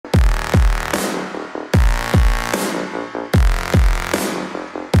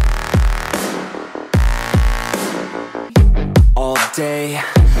day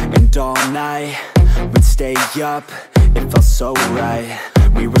and all night, we'd stay up, it felt so right.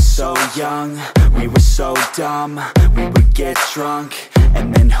 We were so young, we were so dumb. We would get drunk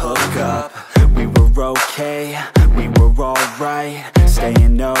and then hook up. We were okay, we were alright,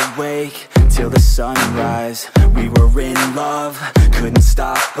 staying awake till the sunrise. We were in love, couldn't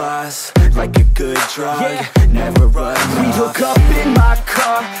stop us, like a good drug, never enough. We hook up in my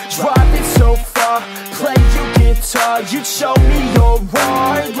car, driving so far, play your guitar, you'd show me your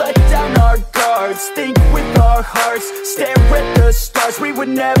art. Let down our guards, think with our hearts, stare at the stars, we were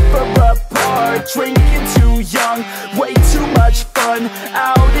never apart. Drinking too young, way too much fun,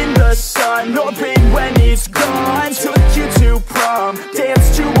 out in the sun, or rain when it's gone. Took you to prom,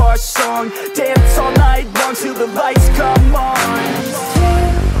 dance to our song, dance all night long till the lights come on.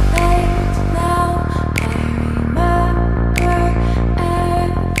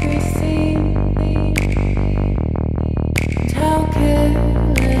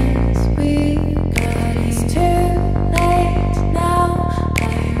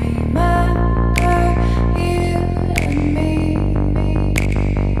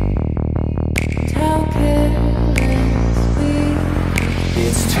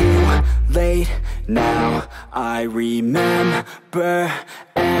 Late now, I remember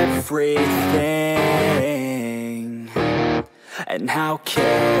everything, and how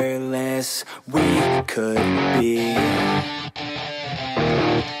careless we could be,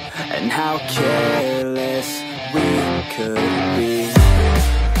 and how careless we could be,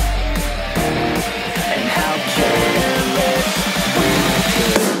 and how careless we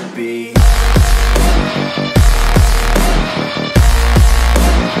could be.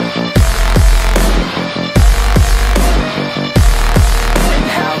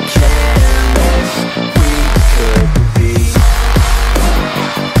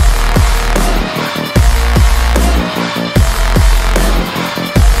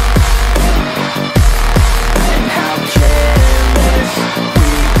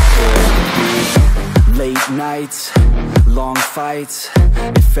 Nights, long fights,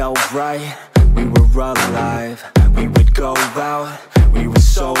 it felt right, we were alive. We would go out, we were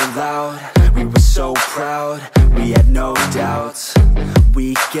so loud, we were so proud, we had no doubts.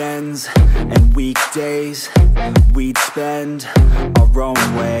 Weekends and weekdays, we'd spend our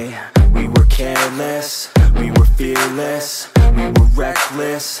own way. We were careless, we were fearless, we were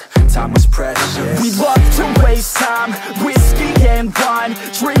reckless, time was precious. We loved to waste time, whiskey and wine,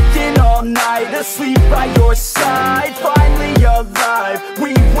 drinking all night, asleep by your side. Finally alive,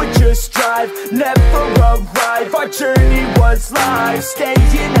 we would just drive, never arrive. Our journey was live,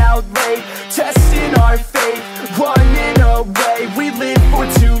 staying out late, testing our fate, running away. We live for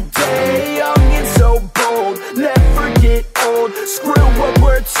today, young and so bold, never get old. Screw what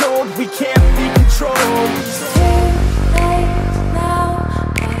we're told, we can't be controlled.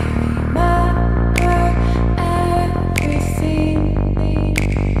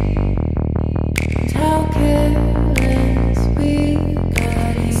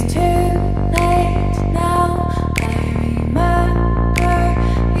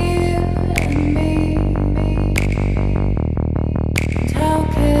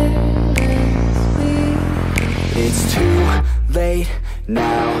 It's too late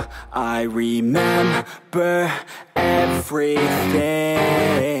now, I remember everything,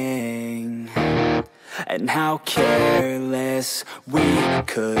 and how careless we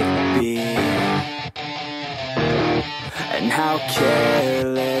could be, and how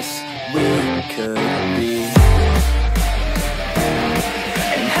careless we could be.